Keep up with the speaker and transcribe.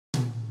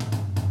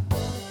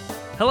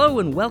Hello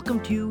and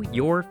welcome to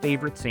Your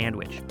Favorite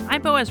Sandwich.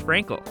 I'm Boaz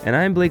Frankel. And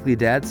I'm Blakely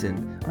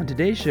Dadson. On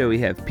today's show, we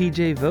have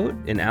PJ Vogt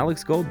and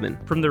Alex Goldman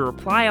From the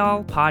Reply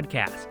All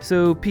podcast.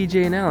 So,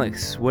 PJ and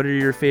Alex, what are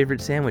your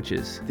favorite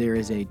sandwiches? There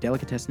is a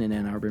delicatessen in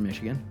Ann Arbor,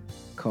 Michigan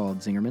called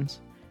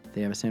Zingerman's.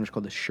 They have a sandwich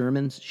called the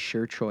Sherman's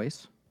Sure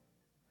Choice.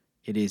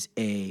 It is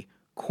a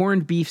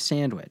corned beef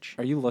sandwich.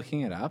 Are you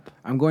looking it up?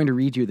 I'm going to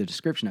read you the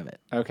description of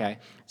it. Okay.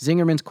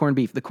 Zingerman's corned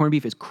beef. The corned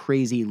beef is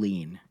crazy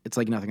lean. It's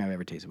like nothing I've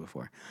ever tasted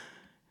before.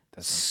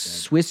 That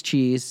sounds Swiss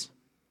cheese,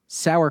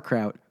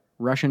 sauerkraut,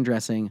 Russian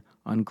dressing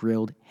on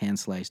grilled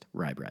hand-sliced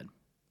rye bread.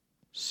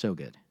 So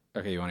good. good.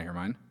 Okay, you want to hear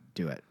mine?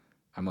 Do it.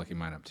 I'm looking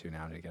mine up too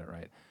now to get it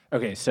right.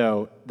 Okay,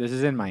 so this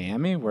is in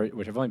Miami,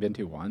 which I've only been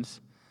to once.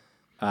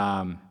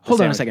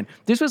 Hold on a second.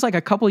 This was like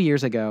a couple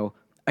years ago.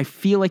 I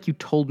feel like you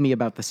told me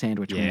about the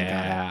sandwich when you got it.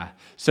 Yeah.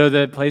 So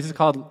the place is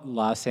called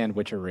La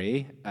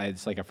Sandwicherie.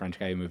 It's like a French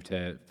guy who moved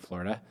to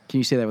Florida. Can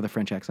you say that with a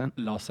French accent?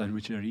 La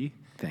Sandwicherie.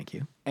 Thank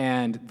you.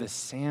 And the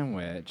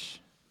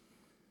sandwich,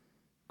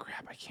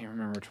 crap, I can't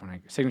remember which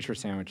one. Signature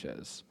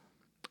sandwiches.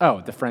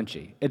 Oh, the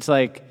Frenchie. It's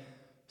like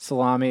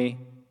salami.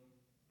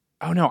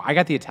 Oh no, I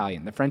got the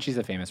Italian. The Frenchie's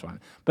the famous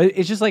one. But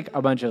it's just like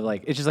a bunch of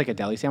it's just like a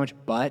deli sandwich,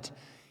 but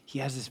he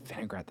has this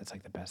vinaigrette that's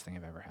like the best thing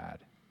I've ever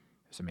had.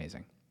 It's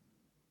amazing.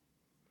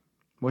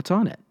 What's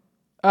on it?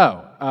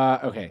 Oh,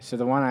 okay. So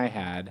the one I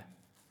had,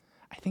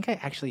 I think I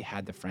actually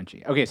had the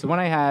Frenchie. Okay, so the one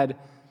I had,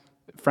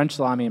 French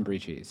salami and brie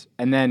cheese.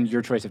 And then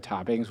your choice of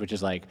toppings, which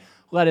is like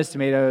lettuce,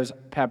 tomatoes,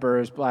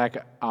 peppers,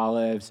 black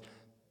olives,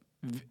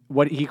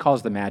 what he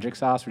calls the magic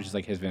sauce, which is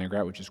like his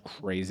vinaigrette, which is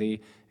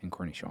crazy, and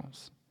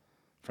cornichons,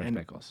 French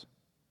pickles.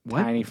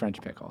 What? Tiny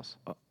French pickles.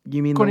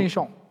 You mean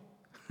Cornichon.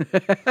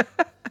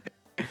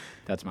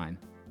 That's mine.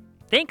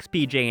 Thanks,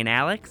 PJ and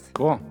Alex.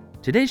 Cool.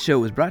 Today's show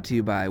was brought to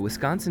you by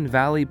Wisconsin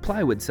Valley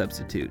Plywood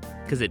Substitute.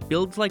 Because it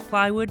builds like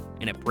plywood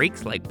and it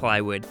breaks like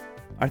plywood.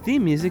 Our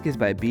theme music is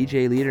by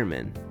BJ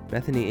Liederman.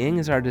 Bethany Ng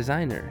is our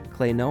designer.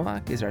 Clay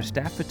Nowak is our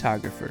staff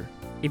photographer.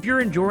 If you're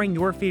enjoying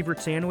your favorite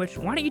sandwich,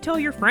 why don't you tell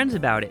your friends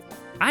about it?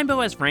 I'm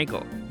Boaz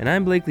Frankel. And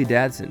I'm Blakely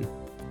Dadson.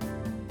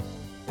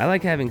 I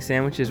like having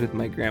sandwiches with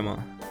my grandma.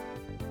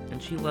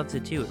 And she loves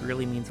it too. It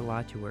really means a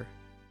lot to her.